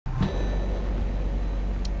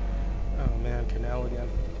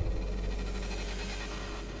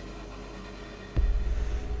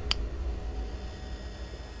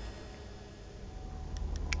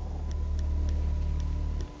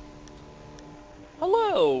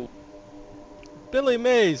Hello! Billy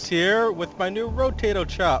Mays here with my new Rotato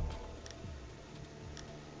Chop.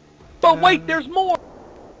 But wait, there's more!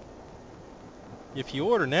 If you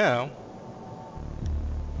order now,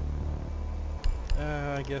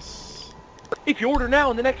 I guess... If you order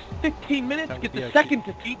now in the next 15 minutes, That would get be the actually- second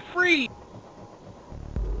defeat free!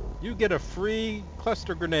 You get a free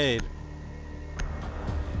cluster grenade.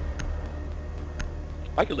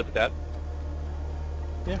 I could live with that.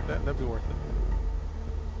 Yeah, that'd be worth it.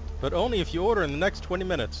 But only if you order in the next 20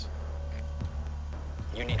 minutes.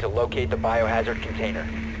 You need to locate the biohazard container.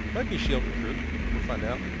 Might be shield recruit. We'll find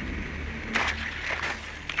out.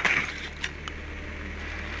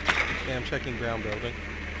 Okay, I'm checking ground building.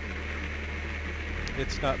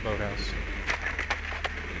 It's not boathouse.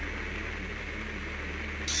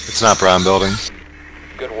 It's not brown building.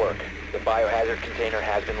 Good work. The biohazard container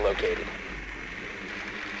has been located.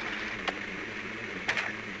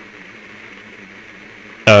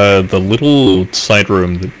 The little side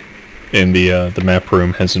room in the map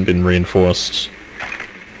room hasn't been reinforced.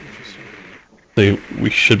 We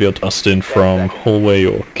should be able to bust in from hallway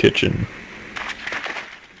or kitchen.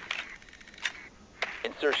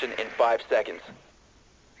 Insertion in 5 seconds.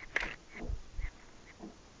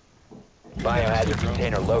 Biohazard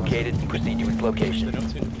container located. Proceed to its They location. don't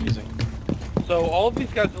seem to be using. So all of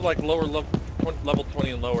these guys are like lower level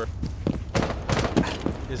 20 and lower.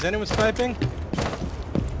 Is anyone sniping?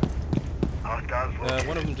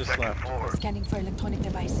 One of them just left. Scanning for electronic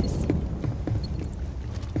devices.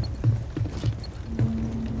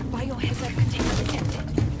 Biohazard container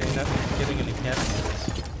detected. Okay, not getting any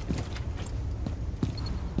candidates.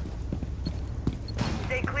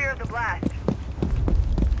 Stay clear of the blast.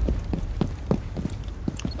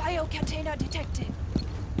 Bio container detected.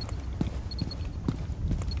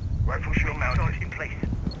 Rifle shield mounted in place.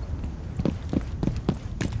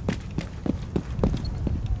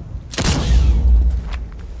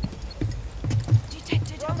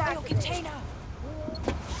 Detected a bio container.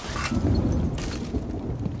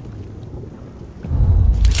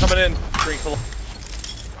 Coming in, green full.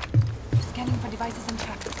 Scanning for devices and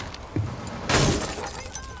tracks.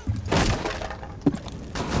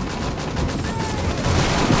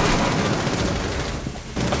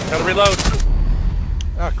 Gotta reload.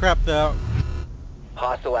 Ah, crap,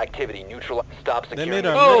 Hostile activity. Neutral. Stop they securing. made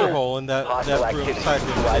a Oh! murder hole in that room, activity. side room,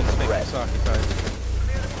 and Neutralize it's the making threat. us occupied.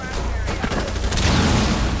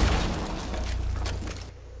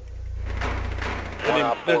 One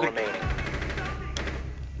op There's 4 a- remaining.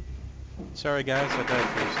 Sorry guys, I died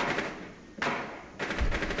first.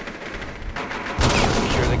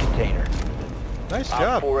 Secure the container. Nice Op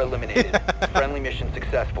job. 4 eliminated. Friendly mission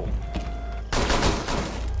successful.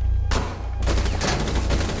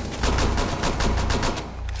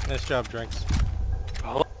 Nice job, Drinks.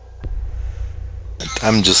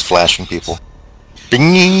 I'm just flashing people.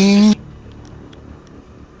 Ding!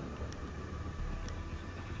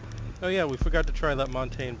 Oh yeah, we forgot to try that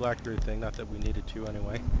Montaigne Blackberry thing, not that we needed to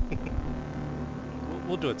anyway.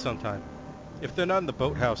 We'll do it sometime. If they're not in the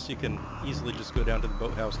boathouse, you can easily just go down to the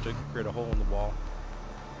boathouse to create a hole in the wall.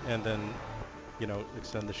 And then, you know,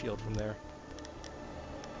 extend the shield from there.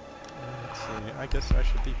 Let's see, I guess I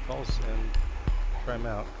should be false and try him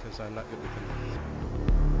out, because I'm not good with him.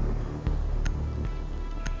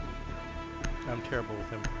 I'm terrible with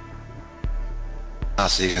him. Ah,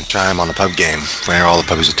 so you can try him on the pub game, where all the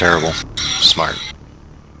puppies are terrible. Smart.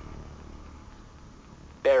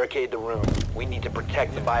 Barricade the room. We need to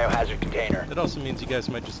protect the biohazard container. It also means you guys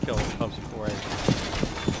might just kill all the pubs before I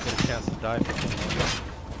get a chance to die for someone.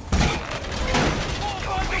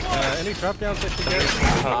 Any drop downs I should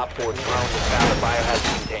get? Op 4 drone has found the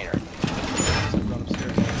biohazard container. I've gone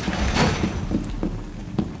upstairs.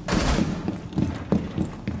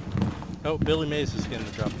 Oh, Billy Mays is getting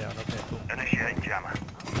the drop down. Okay, cool. Initiate jammer.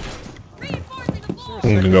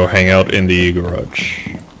 I'm gonna go hang out in the garage.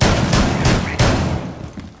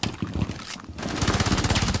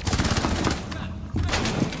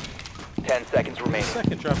 Seconds remaining.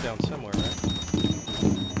 Second drop down somewhere, right?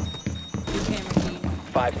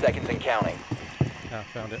 5 seconds and counting. Ah,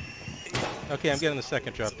 found it. Okay, I'm getting the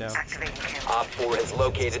second drop down. Op 4 has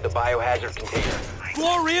located the biohazard container.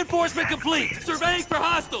 Floor reinforcement complete. Surveying for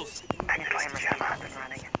hostiles.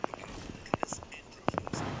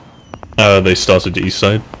 They started east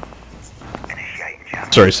side.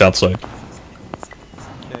 Sorry, south side.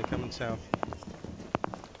 Okay, coming south.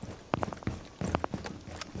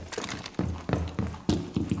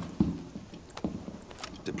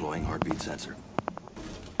 Deploying heartbeat sensor.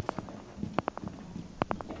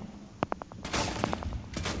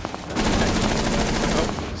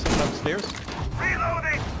 Oh, someone upstairs?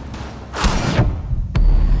 Reloading!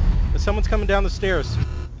 Someone's coming down the stairs.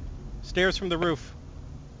 Stairs from the roof.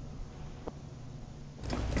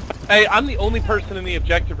 Hey, I'm the only person in the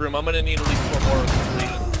objective room. I'm gonna need at least 4 more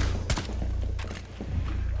completion.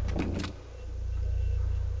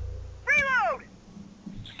 Reload!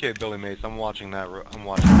 Okay, Billy Mace, I'm watching that. I'm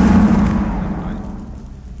watching.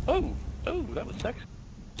 Oh, that was sexy.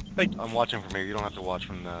 I'm watching from here. You don't have to watch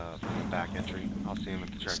from the back entry. I'll see him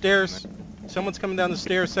at the church. Stairs. Someone's coming down the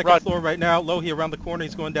stairs, second floor right now. Lohi around the corner.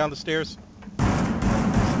 He's going down the stairs.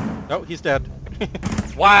 Oh, he's dead.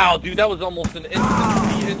 Wow, dude, that was almost an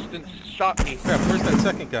instant shot me. Crap, where's that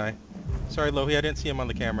second guy? Sorry, Lohi, I didn't see him on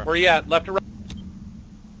the camera. Where you at? Left or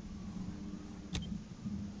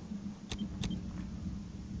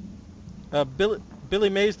right? Billy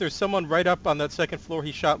Mays, there's someone right up on that second floor.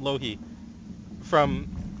 He shot Lohi from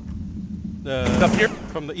the... Up here?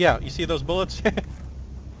 From the, yeah, you see those bullets?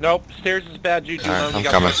 Nope, stairs is bad juju. Alright, I'm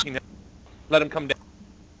got coming. 13. Let him come down.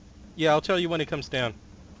 Yeah, I'll tell you when he comes down.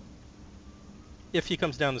 If he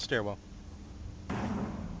comes down the stairwell.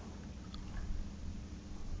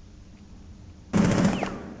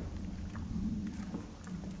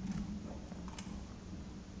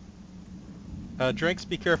 Drinks,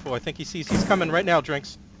 be careful. I think he sees... He's coming right now,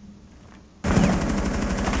 Drinks.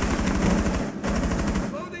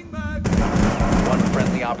 One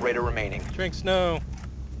friendly operator remaining. Drinks, no.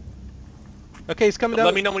 Okay, he's coming down.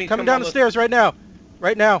 Let me know when he's coming coming down on the the- stairs right now.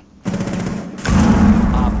 Right now.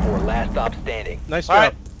 Op 4, last stop standing. Nice All job.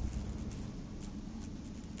 right.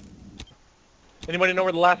 Anybody know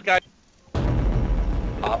where the last guy?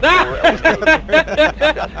 Op 4 eliminated.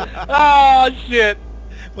 Oh shit!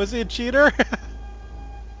 Was he a cheater?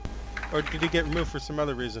 Or did he get removed for some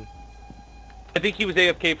other reason? I think he was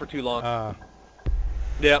AFK for too long. Ah,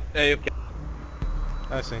 Yep, AFK.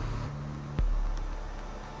 I see.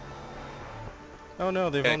 Oh no,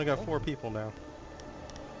 they've Okay. only got 4 people now.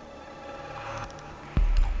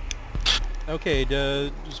 Okay,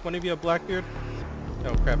 does one of you have Blackbeard?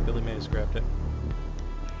 Oh crap, Billy Mays grabbed it.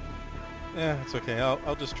 Yeah, it's okay.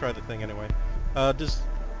 I'll just try the thing anyway. Does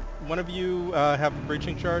one of you have a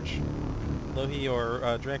breaching charge? Lohi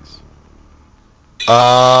or Drinks?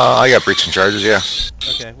 I got breaching charges, yeah.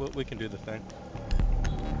 Okay, we can do the thing.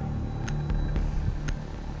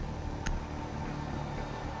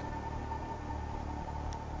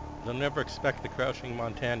 They'll never expect the crouching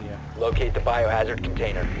Montana. Locate the biohazard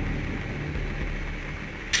container.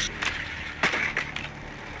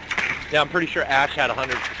 Yeah, I'm pretty sure Ash had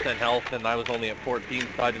 100% health and I was only at 14,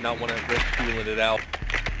 so I did not want to risk feeling it out.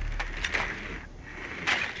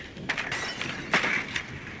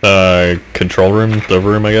 Control room, the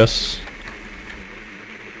room, I guess.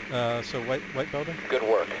 So white building? Good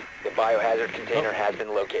work. The biohazard container has been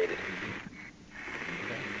located.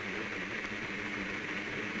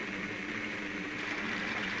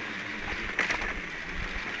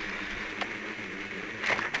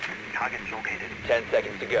 Target's located. 10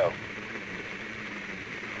 seconds to go.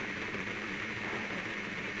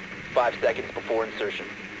 5 seconds before insertion.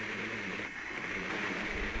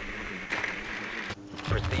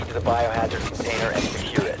 Proceed to the biohazard container and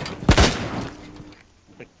secure it.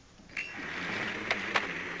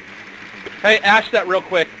 Hey, Ash that real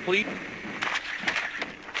quick, please.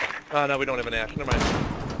 Oh, no, we don't have an Ash. Never mind.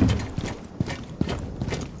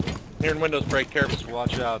 Hearing windows break, careful. Just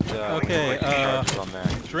watch out. Okay, charges on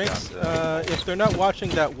that. Drinks, if they're not watching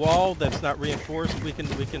that wall that's not reinforced, we can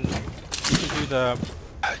do the...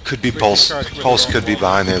 Could be Pulse. Pulse could be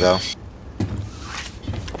behind there, though.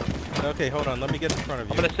 Okay, hold on, let me get in front of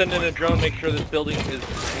you. I'm gonna send in a drone, make sure this building is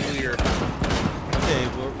clear. Okay,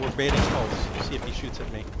 we're baiting Pulse. See if he shoots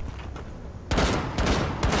at me.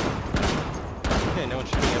 Okay, no one's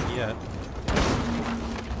shooting at me yet.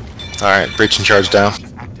 Alright, breaching charge down.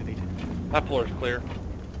 That floor is clear.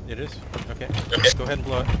 It is? Okay. Go ahead and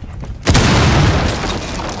blow it.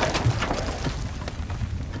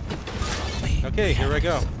 Okay, here I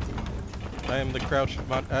go. I am the crouch...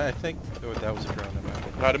 I think... Oh, that was a drone.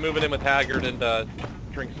 Try to move it in with Haggard and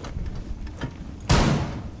Drinks.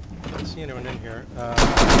 I don't see anyone in here.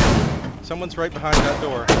 Someone's right behind that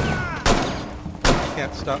door. You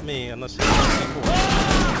can't stop me unless it's C4.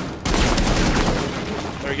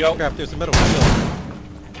 There you go. Crap, there's a middle shield.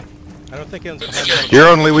 I don't think anyone's behind that. Your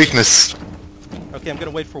only weakness. Okay, I'm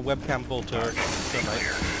gonna wait for webcam bull to night.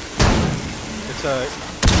 It's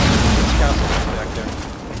castle back there.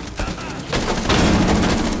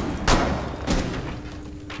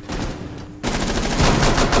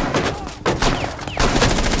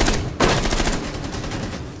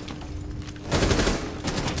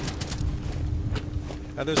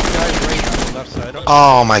 There's a guy right on the left side.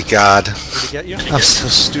 Oh my god. Did he get you? I'm so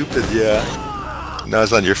stupid, yeah. No,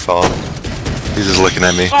 it's not your fault. He's just looking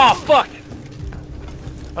at me. Oh, fuck!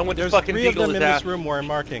 I went to There's fucking 3 of deagle them his in ass. this room where I'm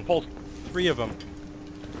marking. Pulse. 3 of them.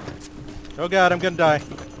 Oh god, I'm gonna die.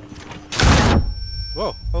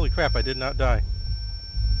 Whoa, holy crap, I did not die.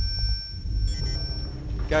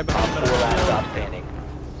 Guy behind Four me. last stop standing.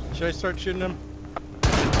 Should I start shooting him?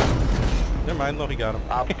 Never mind, Lohi got him.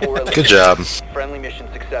 Op 4 Good job. Friendly mission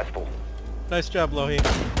successful. Nice job, Lohi.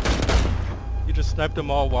 You just sniped them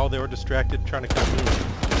all while they were distracted trying to come through.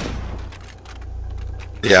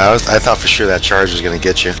 Yeah, I thought for sure that charge was gonna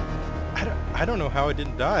get you. I don't know how I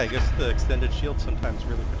didn't die. I guess the extended shield sometimes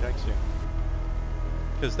really protects you.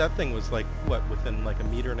 Because that thing was like, what, within like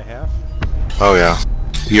 1.5 meters? Oh yeah.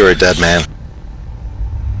 You're a dead man.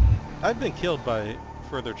 I've been killed by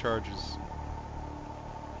further charges.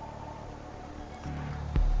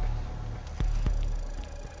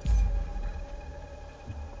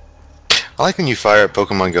 I like when you fire at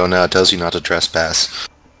Pokemon Go now, it tells you not to trespass.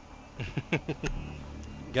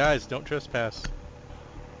 Guys, don't trespass.